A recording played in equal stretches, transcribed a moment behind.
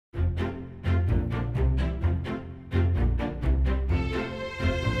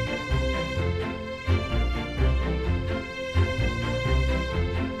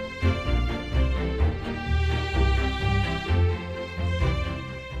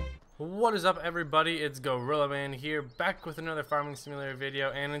What is up, everybody? It's Gorillaman here, back with another farming simulator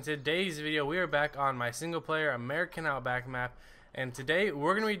video. And in today's video, we are back on my single player American Outback map. And today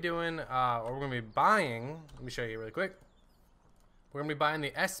we're gonna be doing, or we're gonna be buying. Let me show you really quick. We're gonna be buying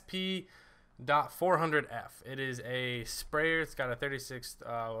the SP.400F. It is a sprayer. It's got a 36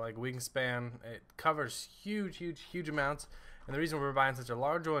 like wingspan. It covers huge amounts. And the reason we're buying such a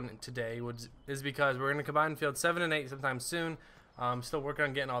large one today is because we're gonna combine field 7 and 8 sometime soon. I'm still working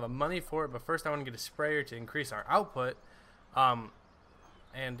on getting all the money for it, but first I want to get a sprayer to increase our output.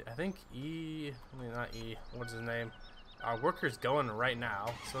 And I think what's his name? Our worker's going right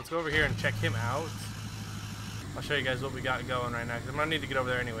now. So let's go over here and check him out. I'll show you guys what we got going right now, because I'm going to need to get over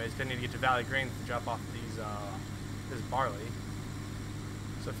there anyways, because I need to get to Valley Grains to drop off these this barley.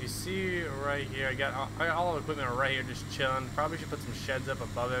 So if you see right here, I got all the equipment right here just chilling. Probably should put some sheds up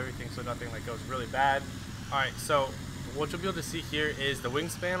above everything so nothing like goes really bad. Alright, so what you'll be able to see here is the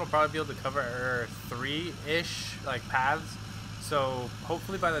wingspan will probably be able to cover 3-ish like paths. So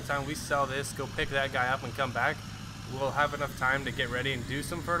hopefully by the time we sell this, go pick that guy up and come back, we'll have enough time to get ready and do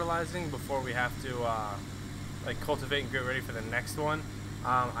some fertilizing before we have to like cultivate and get ready for the next one.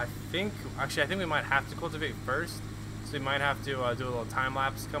 I think we might have to cultivate first, so we might have to do a little time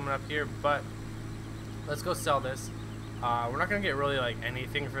lapse coming up here. But let's go sell this. We're not gonna get really like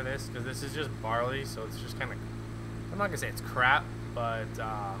anything for this because this is just barley, so it's just kind of, I'm not gonna say it's crap, but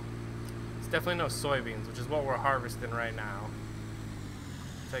it's definitely no soybeans, which is what we're harvesting right now.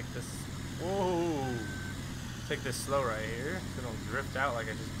 Take this, whoa, take this slow right here, so don't drift out like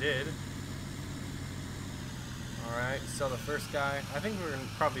I just did. All right, sell the first guy. I think we're gonna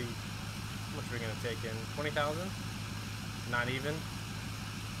probably, how much are we gonna take in? 20,000? Not even.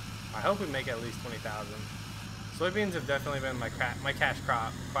 I hope we make at least 20,000. Soybeans have definitely been my cash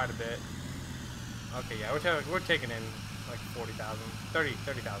crop quite a bit. Okay, yeah, we're taking in like 40,000,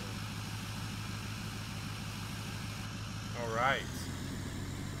 30,000. Alright.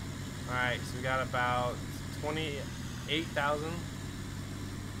 Alright, so we got about 28,000.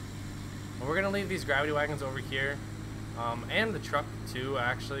 Well, we're going to leave these gravity wagons over here. And the truck too,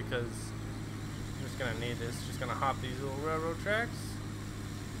 actually, because I'm just going to need this. Just going to hop these little railroad tracks.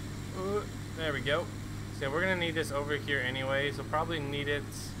 Ooh, there we go. So we're going to need this over here anyway, so probably need it.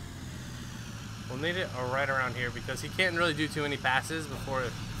 We'll need it right around here because he can't really do too many passes before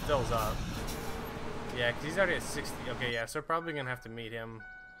it fills up. Yeah, because he's already at 60. Okay, yeah, so we're probably going to have to meet him.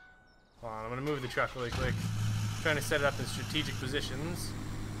 Hold on, I'm going to move the truck really quick. I'm trying to set it up in strategic positions.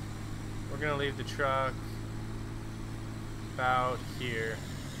 We're going to leave the truck about here.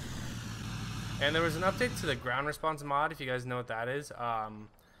 And there was an update to the ground response mod, if you guys know what that is.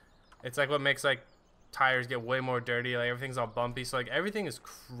 It's like what makes like tires get way more dirty, like everything's all bumpy, so like everything is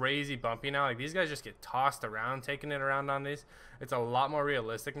crazy bumpy now. Like these guys just get tossed around, taking it around on these. It's a lot more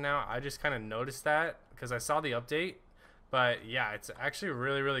realistic now. I just kind of noticed that because I saw the update. But yeah, it's actually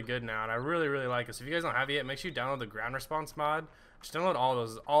really good now, and I really like it. So if you guys don't have it yet, make sure you download the ground response mod. Just download all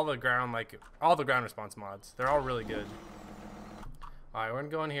the ground response mods. They're all really good. All right, we're gonna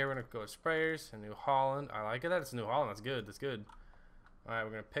go in here. We're gonna go to sprayers and New Holland. I like it that it's New Holland. That's good. All right,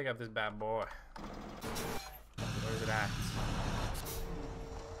 we're gonna pick up this bad boy. Where's it at?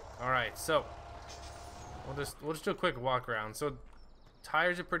 All right, so we'll just do a quick walk around. So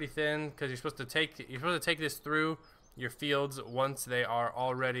tires are pretty thin because you're supposed to take this through your fields once they are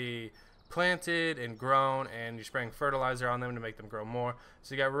already planted and grown, and you're spraying fertilizer on them to make them grow more.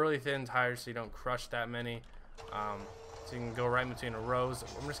 So you got really thin tires so you don't crush that many. So you can go right in between the rows.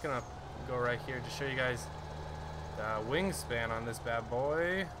 I'm just gonna go right here to show you guys the wingspan on this bad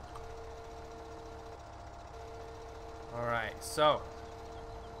boy. Alright, so,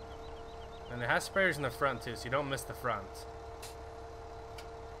 and it has sprayers in the front too, so you don't miss the front.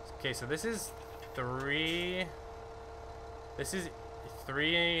 Okay, so this is 3.5,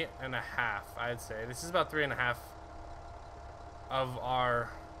 I'd say. This is about 3.5 of our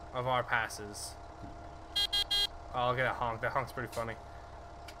passes. Oh, look at that honk. That honk's pretty funny.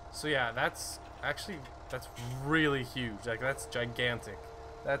 So yeah, that's really huge. Like that's gigantic.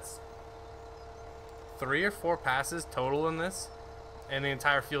 That's 3 or 4 passes total in this, and the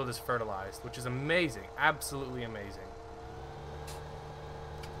entire field is fertilized, which is amazing. Absolutely amazing.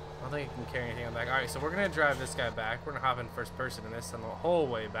 I don't think it can carry anything on the back. Alright, so we're gonna drive this guy back. We're gonna hop in first person in this on the whole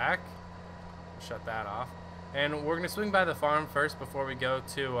way back. Shut that off. And we're gonna swing by the farm first before we go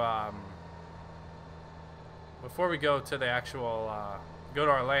to the actual go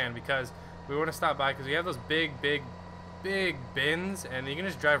to our land, because we want to stop by because we have those big bins, and you can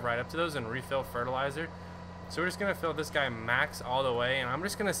just drive right up to those and refill fertilizer. So we're just going to fill this guy max all the way, and I'm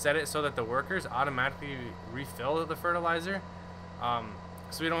just going to set it so that the workers automatically refill the fertilizer.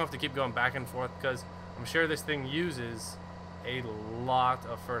 so we don't have to keep going back and forth, because I'm sure this thing uses a lot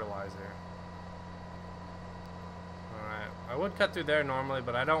of fertilizer. Alright, I would cut through there normally,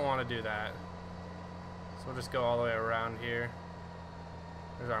 but I don't want to do that. So we'll just go all the way around here.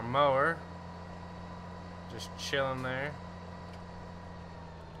 There's our mower. Just chilling there.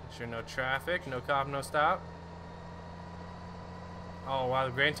 Make sure no traffic, no cop, no stop. Oh wow,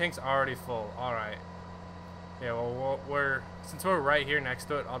 the grain tank's already full. Alright. Yeah, well, since we're right here next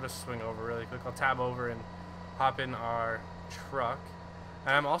to it, I'll just swing over really quick. I'll tab over and hop in our truck.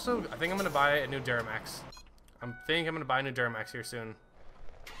 And I think I'm going to buy a new Duramax. I think I'm going to buy a new Duramax here soon.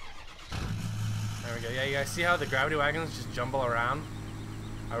 There we go. Yeah, you guys see how the gravity wagons just jumble around?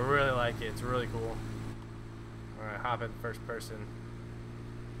 I really like it. It's really cool. Alright, hop in first person.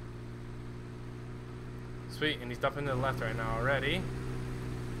 Sweet, and he's dumping to the left right now already.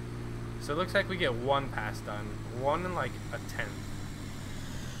 So it looks like we get one pass done. One in like a tenth.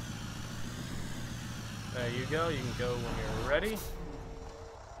 There you go. You can go when you're ready.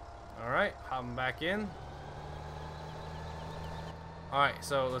 Alright, hopping back in. Alright,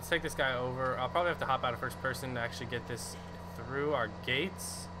 so let's take this guy over. I'll probably have to hop out of first person to actually get this through our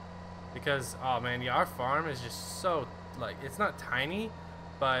gates. Because, oh man, yeah, our farm is just so, like, it's not tiny,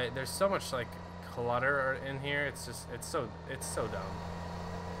 but there's so much, like, clutter in here. It's just, it's so dumb.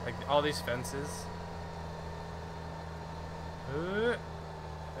 Like, all these fences.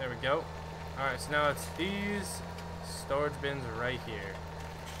 There we go. Alright, so now it's these storage bins right here.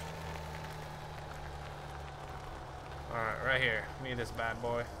 Alright, right here. Need this bad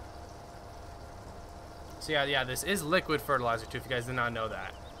boy. So yeah, this is liquid fertilizer too, if you guys did not know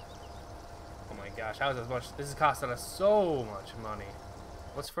that. Oh my gosh, how is this much? This is costing us so much money.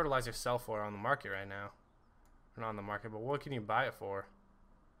 What's fertilizer sell for on the market right now? Not on the market, but what can you buy it for?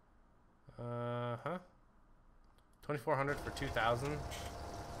 2,400 for 2,000.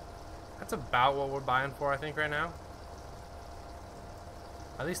 That's about what we're buying for, I think, right now.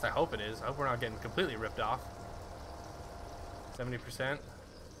 At least I hope it is. I hope we're not getting completely ripped off. 70%.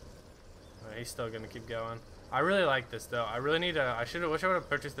 He's still gonna keep going. I really like this though. I really need to. wish I would have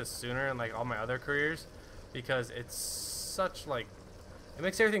purchased this sooner in like all my other careers, because it's such like, it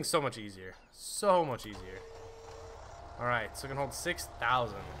makes everything so much easier. So much easier. All right, so we can hold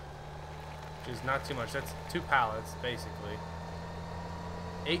 6,000, which is not too much. That's 2 pallets basically.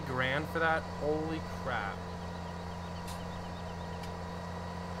 8 grand for that. Holy crap.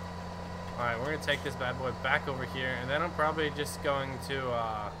 Alright, we're going to take this bad boy back over here, and then I'm probably just going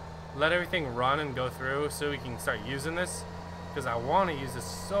to let everything run and go through so we can start using this, because I want to use this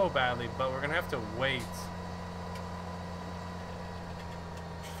so badly, but we're going to have to wait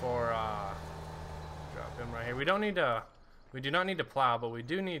for drop him right here. We do not need to plow, but we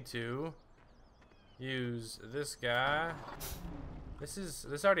do need to use this guy.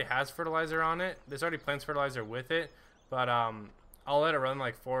 This already has fertilizer on it. This already plants fertilizer with it, but I'll let it run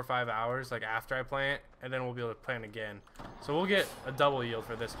like 4 or 5 hours like after I plant, and then we'll be able to plant again. So we'll get a double yield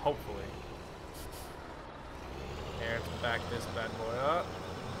for this, hopefully. Here, let's back this bad boy up.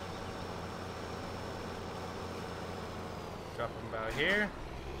 Drop him about here.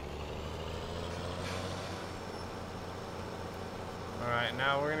 Alright,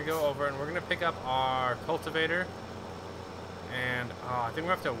 now we're going to go over and we're going to pick up our cultivator. And I think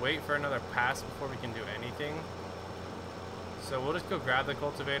we'll have to wait for another pass before we can do anything. So we'll just go grab the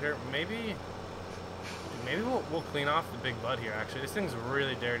cultivator. Maybe we'll clean off the big bud here. Actually, this thing's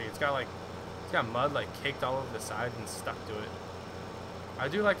really dirty. It's got mud like caked all over the sides and stuck to it. I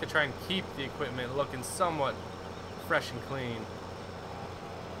do like to try and keep the equipment looking somewhat fresh and clean.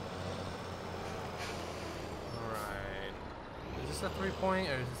 All right. Is this a 3-point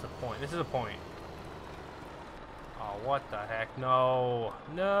or is this a point? This is a point. Oh, what the heck? No.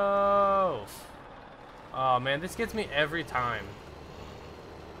 No. Oh, man, this gets me every time.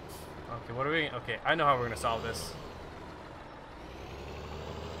 Okay, what are we... Okay, I know how we're going to solve this.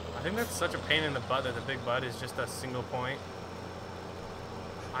 I think that's such a pain in the butt that the big bud is just a single point.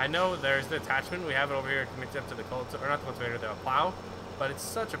 I know there's the attachment. We have it over here connected up to the cultivator, or not the cultivator, the plow. But it's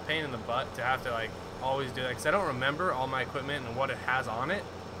such a pain in the butt to have to, like, always do that. Because I don't remember all my equipment and what it has on it.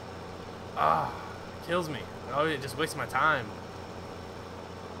 Ah, it kills me. Oh, it just wastes my time.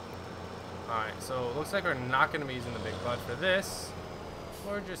 Alright, so it looks like we're not going to be using the big bud for this.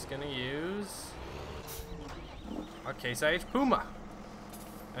 We're just going to use our Case IH Puma.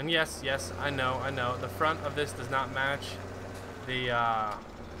 And yes, I know. The front of this does not match the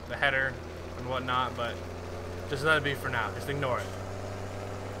header and whatnot, but just let it be for now. Just ignore it.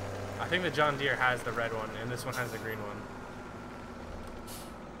 I think the John Deere has the red one, and this one has the green one.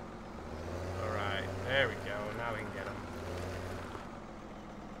 Alright, there we go. Now we can get them.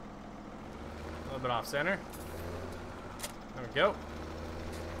 little bit off center. There we go.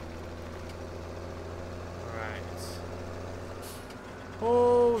 Alright.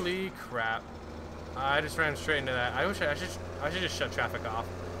 Holy crap. I just ran straight into that. I should just shut traffic off.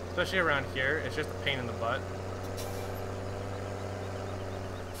 Especially around here. It's just a pain in the butt.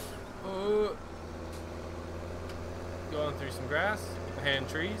 Going through some grass and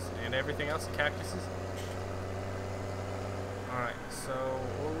trees and everything else, cactuses. Alright, so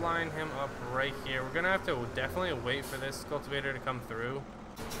we'll line him up right here. We're gonna have to definitely wait for this cultivator to come through.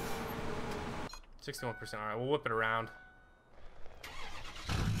 61%. Alright, we'll whip it around.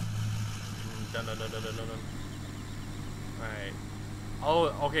 Dun, dun, dun, dun, dun, dun. Alright.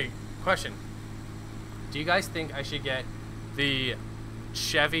 Oh, okay. Question. Do you guys think I should get the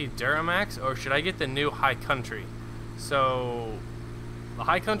Chevy Duramax or should I get the new High Country? So the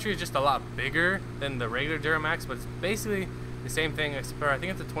High Country is just a lot bigger than the regular Duramax, but it's basically the same thing. I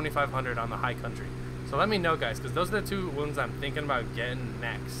think it's a 2500 on the High Country. So let me know, guys, because those are the two ones I'm thinking about getting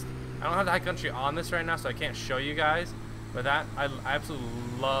next. I don't have the High Country on this right now, so I can't show you guys. But that I absolutely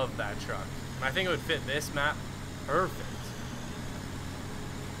love that truck, and I think it would fit this map perfect.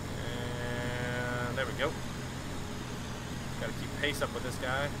 And there we go. Gotta keep pace up with this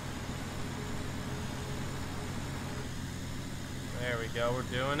guy. There we go, we're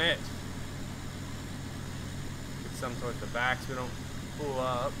doing it. Get some towards the back so we don't pull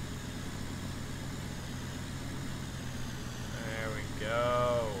up. There we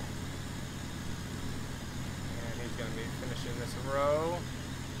go. And he's gonna be finishing this row.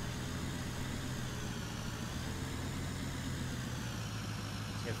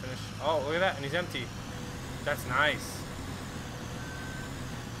 He's gonna finish. Oh, look at that, and he's empty. That's nice.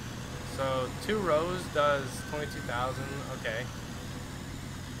 So 2 rows does 22,000. Okay.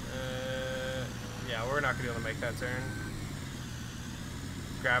 Yeah, we're not gonna be able to make that turn.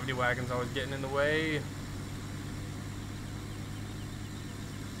 Gravity wagon's always getting in the way.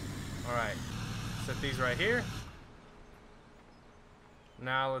 Alright. Set these right here.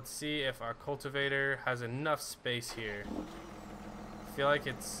 Now let's see if our cultivator has enough space here. I feel like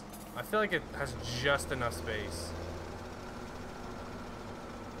it has just enough space.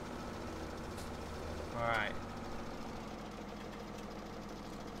 Alright.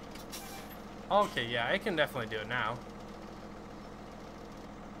 Okay, yeah, I can definitely do it now.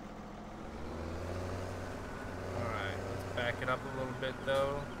 Alright, let's back it up a little bit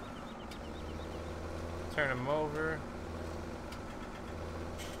though. Turn him over.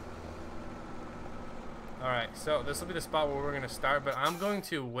 Alright, so this will be the spot where we're going to start, but I'm going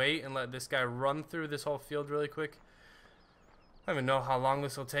to wait and let this guy run through this whole field really quick. I don't even know how long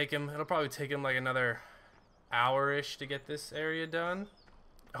this will take him. It'll probably take him like another hour-ish to get this area done.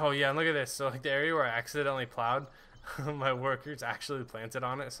 Oh yeah, and look at this. So like the area where I accidentally plowed, my workers actually planted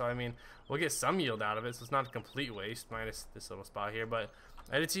on it. So I mean, we'll get some yield out of it. So it's not a complete waste, minus this little spot here. But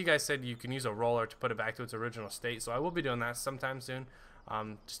I did see you guys said you can use a roller to put it back to its original state. So I will be doing that sometime soon.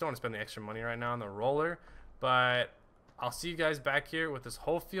 Just don't want to spend the extra money right now on the roller. But I'll see you guys back here with this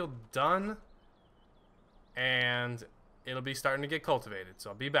whole field done. And it'll be starting to get cultivated. So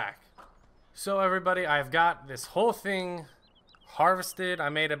I'll be back. So everybody, I've got this whole thing harvested. I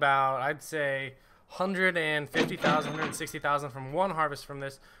made about, I'd say, 150,000, 160,000 from one harvest from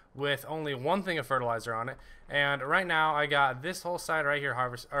this with only one thing of fertilizer on it. And right now I got this whole side right here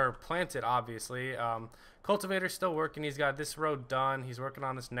planted, obviously. Cultivator's still working. He's got this row done. He's working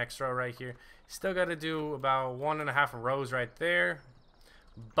on this next row right here. Still got to do about 1.5 rows right there.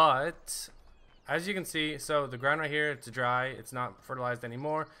 But as you can see, so the ground right here, it's dry. It's not fertilized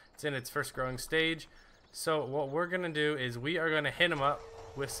anymore. It's in its first growing stage. So what we're gonna do is we are gonna hit him up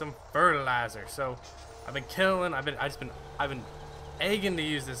with some fertilizer. So I've been egging to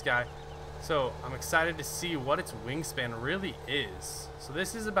use this guy. So I'm excited to see what its wingspan really is. So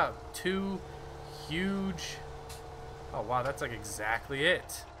this is about 2 huge. Oh wow, that's like exactly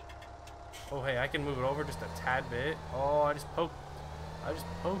it. Oh hey, I can move it over just a tad bit. Oh, I just poked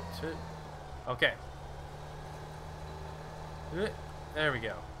it. Okay. There we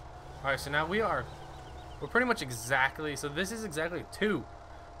go. Alright, so now we're pretty much exactly, so this is exactly two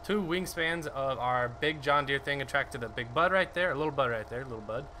wingspans of our big John Deere thing attracted to the big bud right there, a little bud right there, little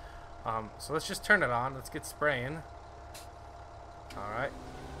bud. So let's just turn it on. Let's get spraying. Alright.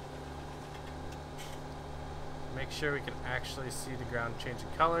 Make sure we can actually see the ground changing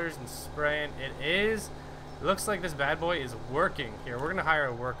colors and spraying. It is. It looks like this bad boy is working. Here, we're gonna hire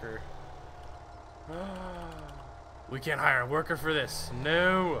a worker. We can't hire a worker for this.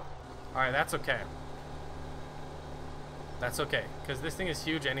 No. Alright, that's okay. That's okay, because this thing is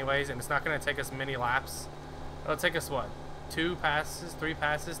huge anyways, and it's not going to take us many laps. It'll take us, what, 2 passes, 3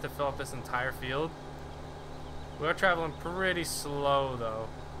 passes to fill up this entire field. We are traveling pretty slow though.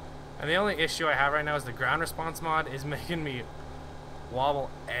 And the only issue I have right now is the ground response mod is making me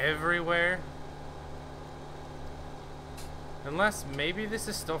wobble everywhere. Unless maybe this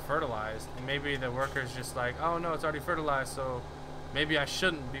is still fertilized. And maybe the worker's just like, oh no, it's already fertilized, so maybe I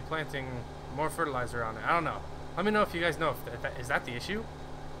shouldn't be planting more fertilizer on it. I don't know. Let me know if you guys know if is that the issue?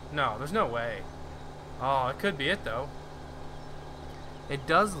 No, there's no way. Oh, it could be it though. It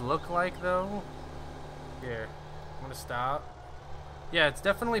does look like though. Here, I'm gonna stop. Yeah, it's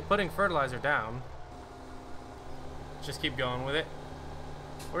definitely putting fertilizer down. Just keep going with it.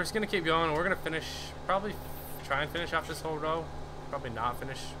 We're just gonna keep going. We're gonna finish, probably try and finish off this whole row. Probably not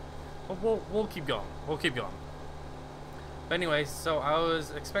finish. But we'll keep going. We'll keep going. But anyways, so I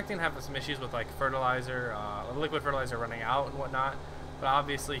was expecting to have some issues with like fertilizer, liquid fertilizer running out and whatnot. But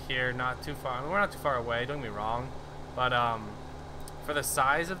obviously here, not too far. I mean, we're not too far away. Don't get me wrong. But for the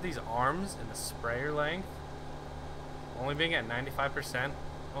size of these arms and the sprayer length, only being at 95%,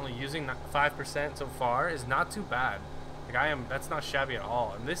 only using 5% so far is not too bad. Like that's not shabby at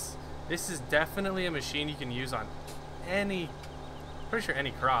all. And this is definitely a machine you can use on pretty sure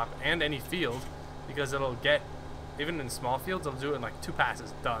any crop and any field, because it'll get, even in small fields, it'll do it in like 2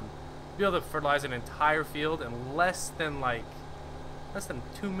 passes, done. You'll be able to fertilize an entire field in less than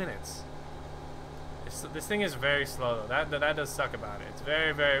 2 minutes. This thing is very slow though. That does suck about it. It's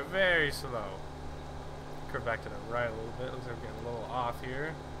very, very, very slow. Curve back to the right a little bit. Looks like we're getting a little off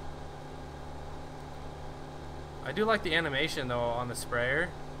here. I do like the animation though on the sprayer.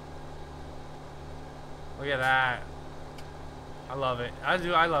 Look at that. I love it.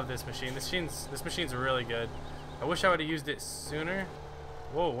 I love this machine. This machine's really good. I wish I would have used it sooner.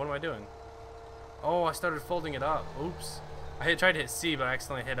 Whoa, what am I doing? Oh, I started folding it up. Oops. I tried to hit C, but I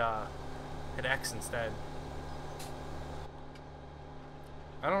accidentally hit X instead.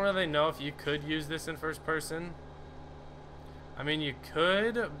 I don't really know if you could use this in first person. I mean, you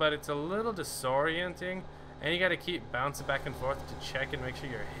could, but it's a little disorienting, and you got to keep bouncing back and forth to check and make sure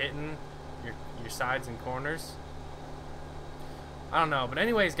you're hitting your sides and corners. I don't know, but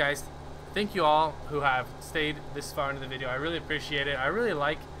anyways, guys, thank you all who have stayed this far into the video. I really appreciate it. I really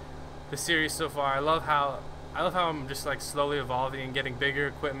like the series so far. I love how I'm just like slowly evolving and getting bigger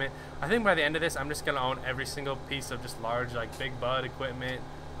equipment. I think by the end of this, I'm just gonna own every single piece of just large, like big bud equipment,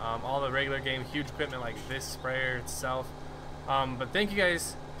 all the regular game huge equipment like this sprayer itself. But thank you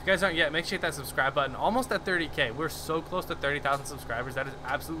guys. If you guys aren't yet, make sure you hit that subscribe button. Almost at 30K. We're so close to 30,000 subscribers. That is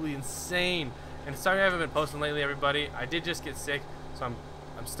absolutely insane. And sorry I haven't been posting lately, everybody. I did just get sick, so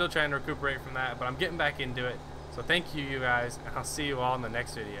I'm still trying to recuperate from that, but I'm getting back into it. So thank you, you guys, and I'll see you all in the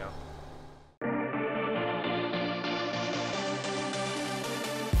next video.